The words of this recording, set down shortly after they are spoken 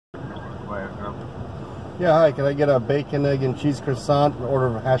Yeah, hi, can I get a bacon, egg, and cheese croissant, an order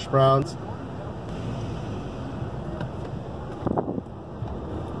of hash browns?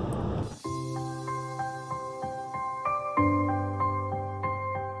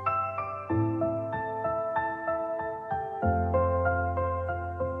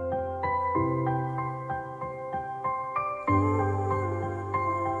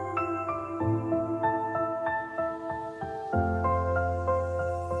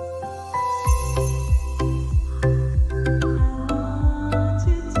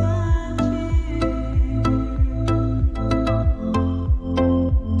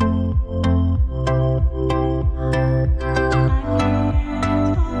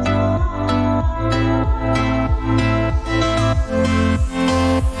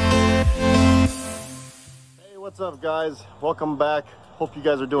 What's up, guys? Welcome back. Hope you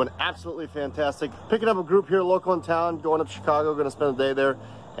guys are doing absolutely fantastic. Picking up a group here local in town, going up to Chicago, going to spend a day there,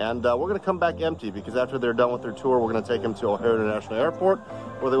 and we're going to come back empty because after they're done with their tour, we're going to take them to O'Hare International Airport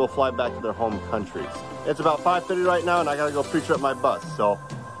where they will fly back to their home countries. It's about 5:30 right now and I got to go pre-trip my bus, so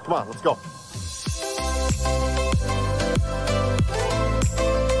come on, let's go.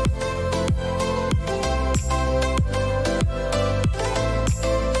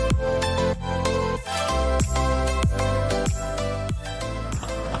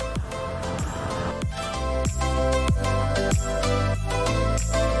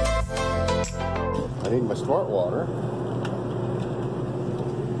 I need my smart water.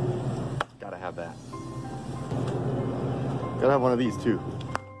 Gotta have that. Gotta have one of these too.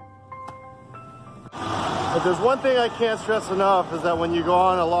 But there's one thing I can't stress enough is that when you go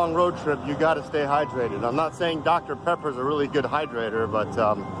on a long road trip, you gotta stay hydrated. I'm not saying Dr. Pepper's a really good hydrator, but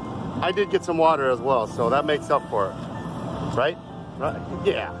I did get some water as well, so that makes up for it. Right? Right?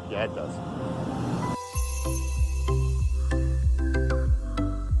 Yeah, it does.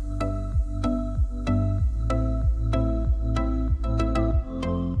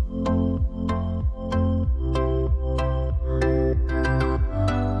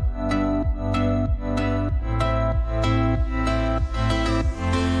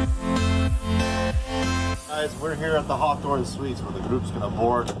 We're here at the Hawthorn Suites where the group's gonna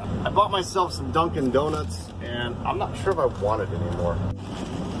board. I bought myself some Dunkin donuts and I'm not sure if I want it anymore.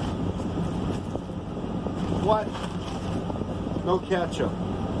 What? No ketchup.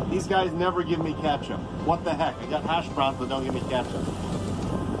 These guys never give me ketchup. What the heck? I got hash browns but don't give me ketchup.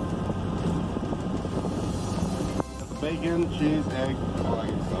 Got the bacon, cheese, egg, all that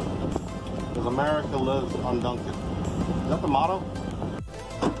good stuff. Because America lives on Dunkin. Is that the motto?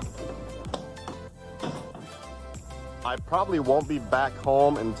 I probably won't be back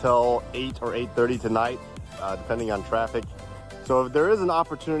home until 8 or 8:30 tonight, depending on traffic. So if there is an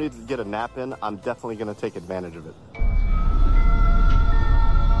opportunity to get a nap in, I'm definitely going to take advantage of it.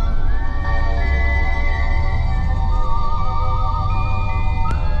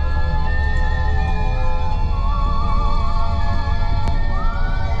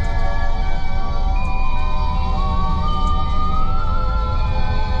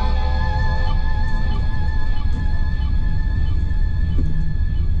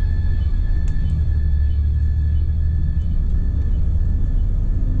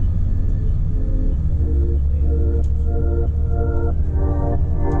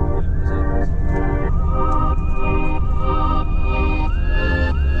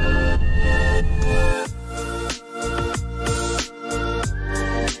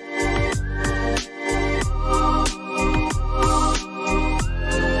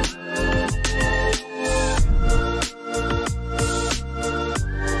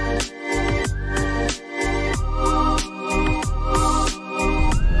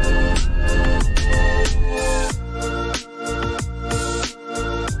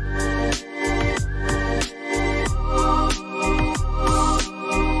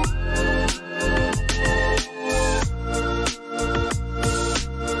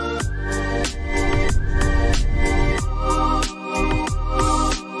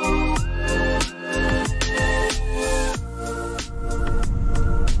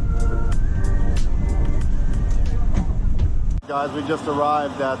 Guys, we just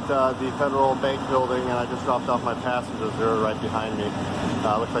arrived at the Federal Bank building and I just dropped off my passengers. They're right behind me.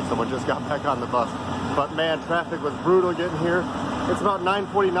 Looks like someone just got back on the bus. But man, traffic was brutal getting here. It's about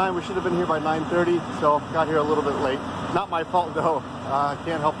 9:49. We should have been here by 9:30, so got here a little bit late. Not my fault though.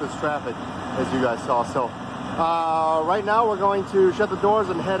 Can't help this traffic, as you guys saw. So right now we're going to shut the doors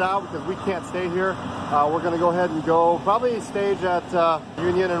and head out because we can't stay here. We're going to go ahead and go probably stage at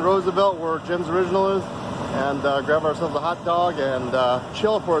Union and Roosevelt where Jim's Original is, and grab ourselves a hot dog and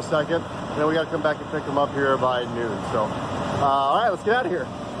chill for a second. And then we got to come back and pick them up here by noon. So all right, let's get out of here.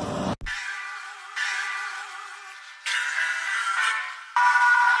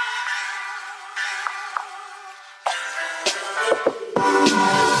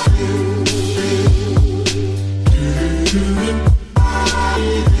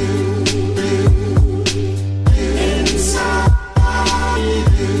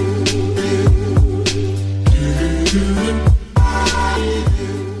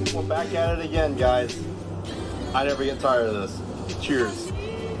 I never get tired of this. Cheers.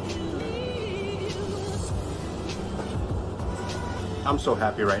 I'm so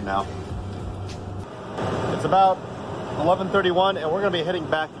happy right now. It's about 11:31 and we're gonna be heading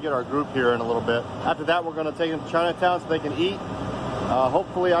back to get our group here in a little bit. After that, we're gonna take them to Chinatown so they can eat.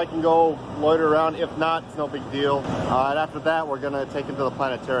 Hopefully I can go loiter around. If not, it's no big deal. And after that, we're gonna take them to the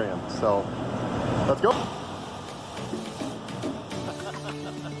planetarium. So let's go.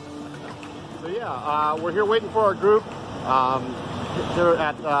 So yeah, we're here waiting for our group. They're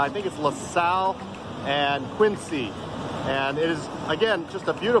at, I think it's LaSalle and Quincy. And it is, again, just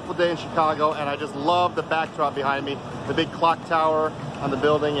a beautiful day in Chicago, and I just love the backdrop behind me. The big clock tower on the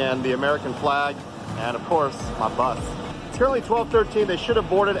building and the American flag, and of course, my bus. It's currently 12:13. They should have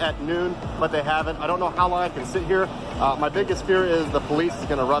boarded at noon, but they haven't. I don't know how long I can sit here. My biggest fear is the police is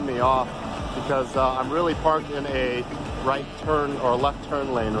gonna run me off because I'm really parked in a right turn or left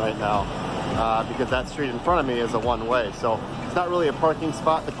turn lane right now because that street in front of me is a one-way. So it's not really a parking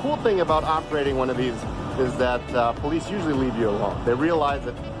spot. The cool thing about operating one of these is that police usually leave you alone. They realize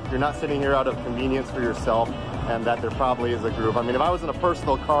that you're not sitting here out of convenience for yourself and that there probably is a group. I mean, if I was in a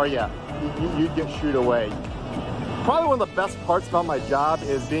personal car, yeah, you'd get shooed away. Probably one of the best parts about my job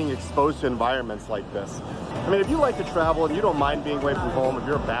is being exposed to environments like this. I mean, if you like to travel and you don't mind being away from home, if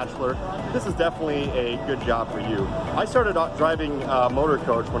you're a bachelor, this is definitely a good job for you. I started out driving motor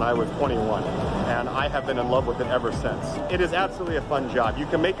coach when I was 21, and I have been in love with it ever since. It is absolutely a fun job. You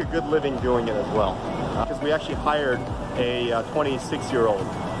can make a good living doing it as well. Because we actually hired a 26-year-old.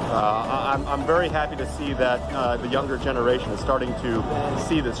 I'm very happy to see that the younger generation is starting to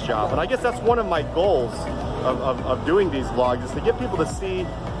see this job. And I guess that's one of my goals of doing these vlogs, is to get people to see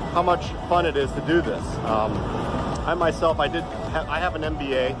how much fun it is to do this. I myself, I have an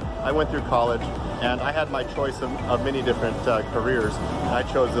MBA. I went through college, and I had my choice of many different careers. And I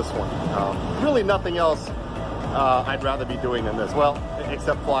chose this one. Really nothing else I'd rather be doing than this. Well,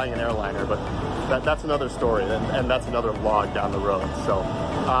 except flying an airliner, but that's another story, and that's another vlog down the road. So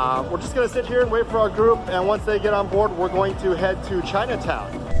we're just gonna sit here and wait for our group, and once they get on board, we're going to head to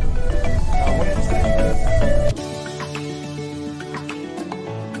Chinatown.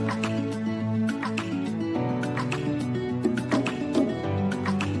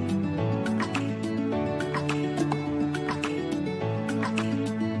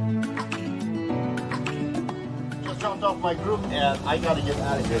 Just dropped off my group, and I gotta get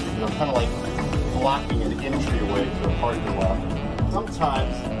out of here because I'm kind of like blocking an entryway to a parking lot.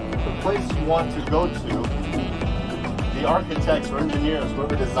 Sometimes the place you want to go to, the architects or engineers,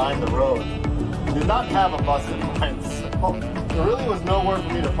 whoever designed the road, did not have a bus in mind. So there really was nowhere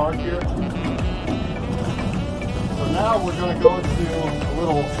for me to park here. So now we're going to go to a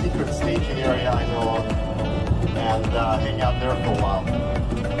little secret staging area I know of and hang out there for a while.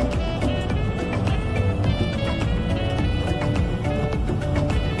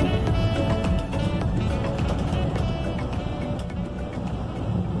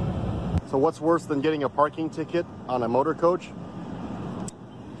 So what's worse than getting a parking ticket on a motor coach?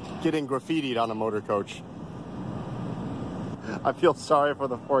 Getting graffitied on a motor coach. I feel sorry for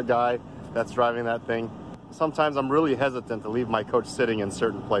the poor guy that's driving that thing. Sometimes I'm really hesitant to leave my coach sitting in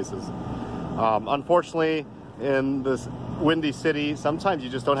certain places. Unfortunately, in this windy city, sometimes you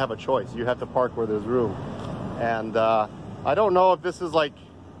just don't have a choice. You have to park where there's room. And I don't know if this is like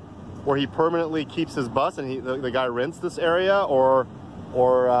where he permanently keeps his bus and the guy rents this area, or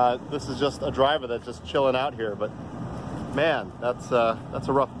this is just a driver that's just chilling out here. But man, that's a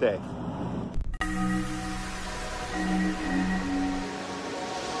rough day.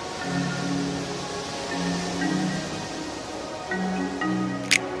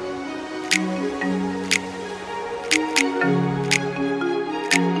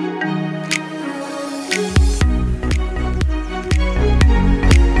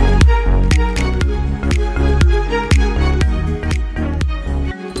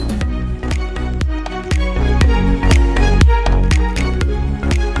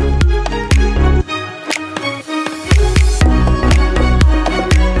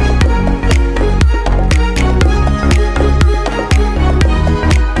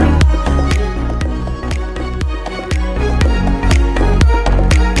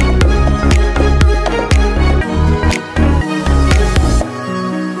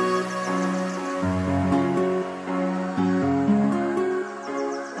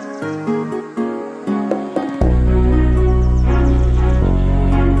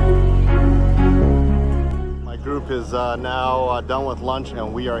 Is now done with lunch,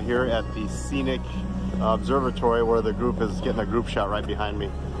 and we are here at the scenic observatory where the group is getting a group shot right behind me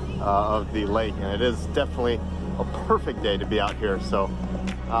of the lake, and it is definitely a perfect day to be out here. So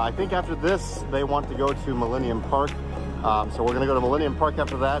I think after this, they want to go to Millennium Park. So we're gonna go to Millennium Park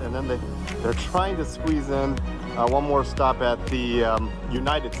after that, and then they're trying to squeeze in one more stop at the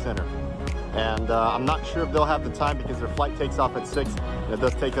United Center. And I'm not sure if they'll have the time because their flight takes off at 6. And it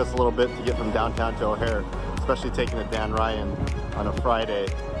does take us a little bit to get from downtown to O'Hare, especially taking a Dan Ryan on a Friday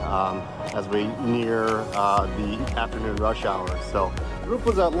as we near the afternoon rush hour. So the group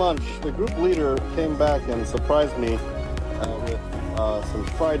was at lunch. The group leader came back and surprised me with some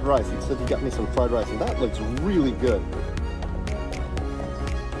fried rice. He said he got me some fried rice, and that looks really good.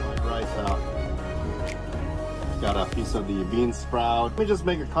 Fried rice out. Got a piece of the bean sprout. Let me just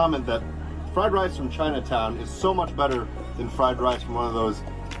make a comment that fried rice from Chinatown is so much better than fried rice from one of those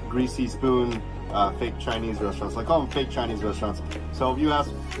greasy spoon fake Chinese restaurants. I call them fake Chinese restaurants. So if you ask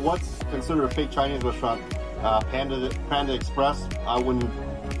what's considered a fake Chinese restaurant, Panda Express, I wouldn't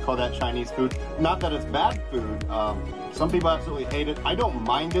call that Chinese food. Not that it's bad food. Some people absolutely hate it. I don't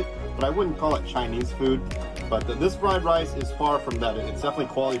mind it, but I wouldn't call it Chinese food. But this fried rice is far from that. It's definitely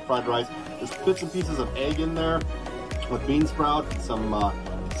quality fried rice. There's bits and pieces of egg in there with bean sprouts, some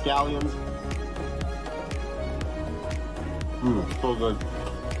scallions. So good.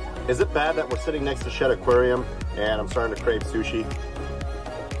 Is it bad that we're sitting next to Shed Aquarium and I'm starting to crave sushi?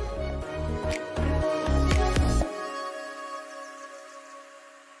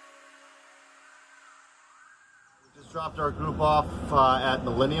 We just dropped our group off at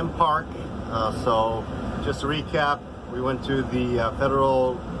Millennium Park. So just to recap, we went to the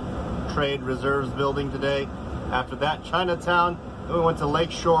Federal Trade Reserves building today. After that, Chinatown. Then we went to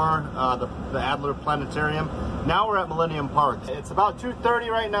Lakeshore, the Adler Planetarium. Now we're at Millennium Park. It's about 2:30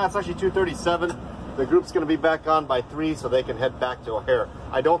 right now. It's actually 2:37. The group's going to be back on by 3 so they can head back to O'Hare.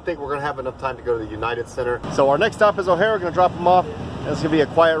 I don't think we're going to have enough time to go to the United Center. So our next stop is O'Hare. We're going to drop them off. And it's going to be a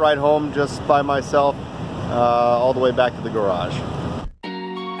quiet ride home just by myself all the way back to the garage.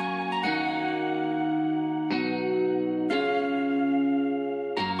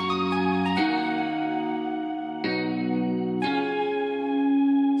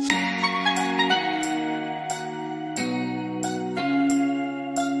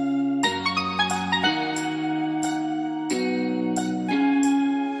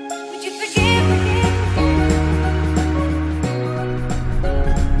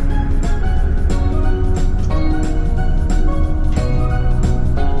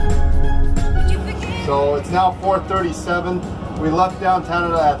 So it's now 4:37. We left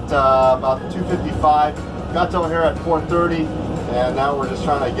downtown at about 2:55. Got to O'Hare at 4:30, and now we're just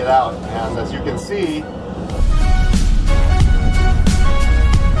trying to get out. And as you can see,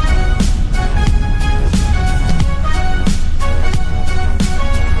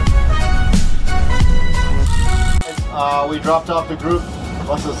 we dropped off the group.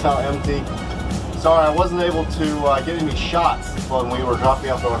 Watch this how empty. Sorry, I wasn't able to get any shots when we were dropping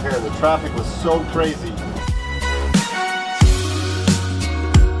off O'Hare. The traffic was so crazy.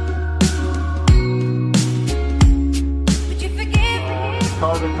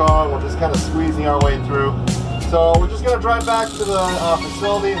 Car to car, we're just kind of squeezing our way through. So we're just going to drive back to the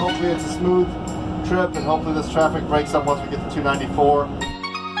facility. Hopefully it's a smooth trip, and hopefully this traffic breaks up once we get to 294.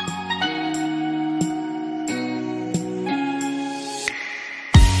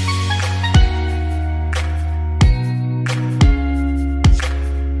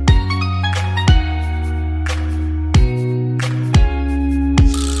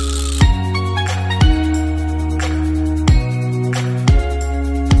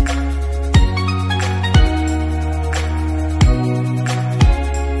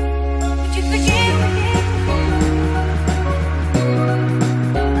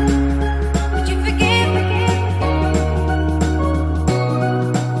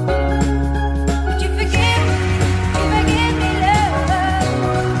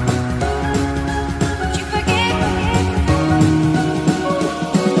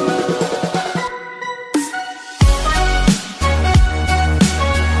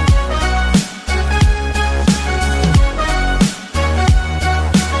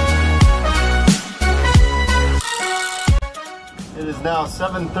 Now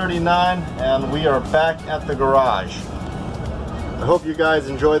 7:39 and we are back at the garage. I hope you guys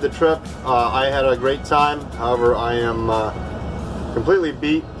enjoyed the trip. I had a great time. However, I am completely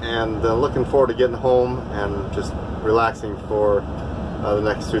beat and looking forward to getting home and just relaxing for the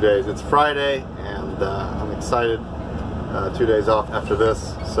next 2 days. It's Friday and I'm excited. 2 days off after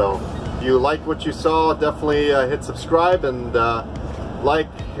this. So if you liked what you saw, definitely hit subscribe and like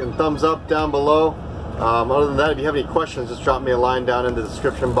and thumbs up down below. Other than that, if you have any questions, just drop me a line down in the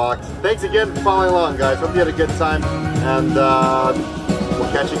description box. Thanks again for following along, guys. Hope you had a good time, and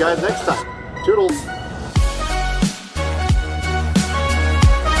we'll catch you guys next time. Toodles!